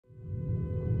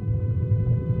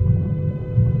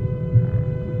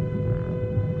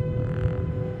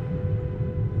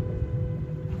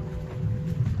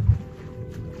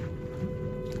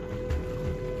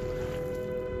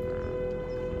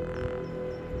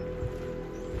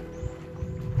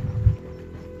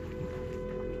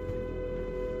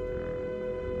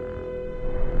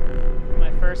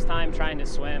first time trying to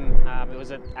swim, it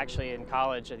was actually in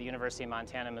college at the University of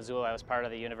Montana, Missoula. I was part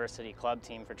of the university club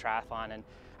team for triathlon, and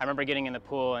I remember getting in the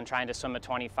pool and trying to swim a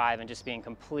 25 and just being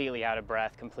completely out of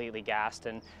breath, completely gassed,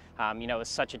 and you know, it was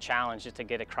such a challenge just to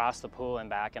get across the pool and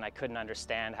back, and I couldn't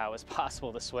understand how it was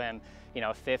possible to swim, you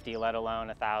know, 50, let alone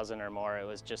 1,000 or more. It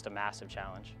was just a massive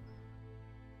challenge.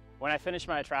 When I finished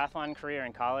my triathlon career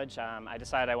in college, I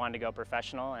decided I wanted to go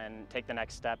professional and take the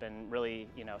next step and really,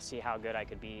 you know, see how good I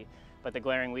could be. But the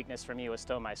glaring weakness for me was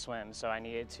still my swim, so I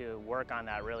needed to work on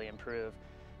that, really improve.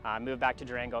 I moved back to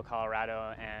Durango,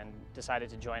 Colorado, and decided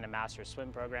to join a master's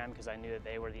swim program because I knew that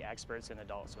they were the experts in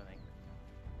adult swimming.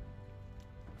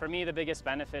 For me, the biggest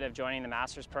benefit of joining the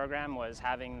master's program was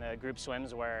having the group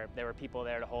swims where there were people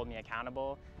there to hold me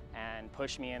accountable and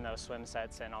push me in those swim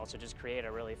sets, and also just create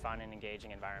a really fun and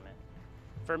engaging environment.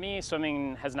 For me,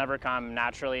 swimming has never come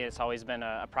naturally. It's always been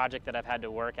a project that I've had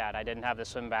to work at. I didn't have the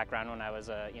swim background when I was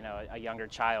a younger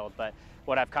child, but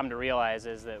what I've come to realize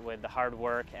is that with the hard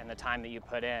work and the time that you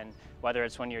put in, whether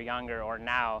it's when you're younger or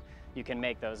now, you can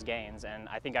make those gains. And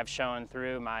I think I've shown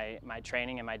through my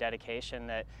training and my dedication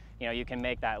that, you know, you can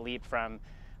make that leap from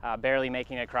barely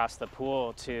making it across the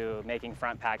pool to making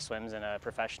front pack swims in a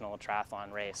professional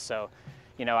triathlon race. So,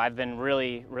 you know, I've been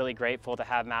really, really grateful to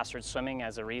have mastered swimming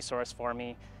as a resource for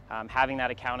me. Having that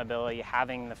accountability,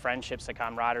 having the friendships, the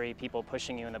camaraderie, people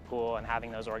pushing you in the pool, and having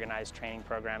those organized training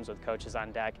programs with coaches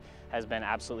on deck has been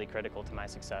absolutely critical to my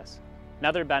success.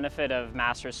 Another benefit of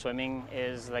master's swimming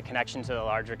is the connection to the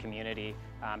larger community.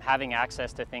 Having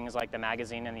access to things like the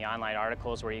magazine and the online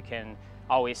articles where you can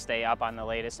always stay up on the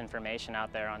latest information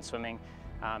out there on swimming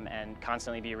and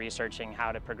constantly be researching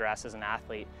how to progress as an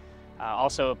athlete.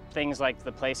 Also, things like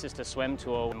the Places to Swim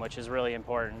tool, which is really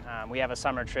important. We have a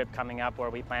summer trip coming up where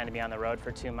we plan to be on the road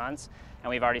for 2 months, and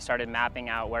we've already started mapping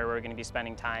out where we're going to be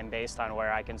spending time based on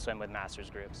where I can swim with masters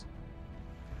groups.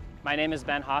 My name is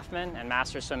Ben Hoffman, and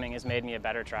master swimming has made me a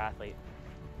better triathlete.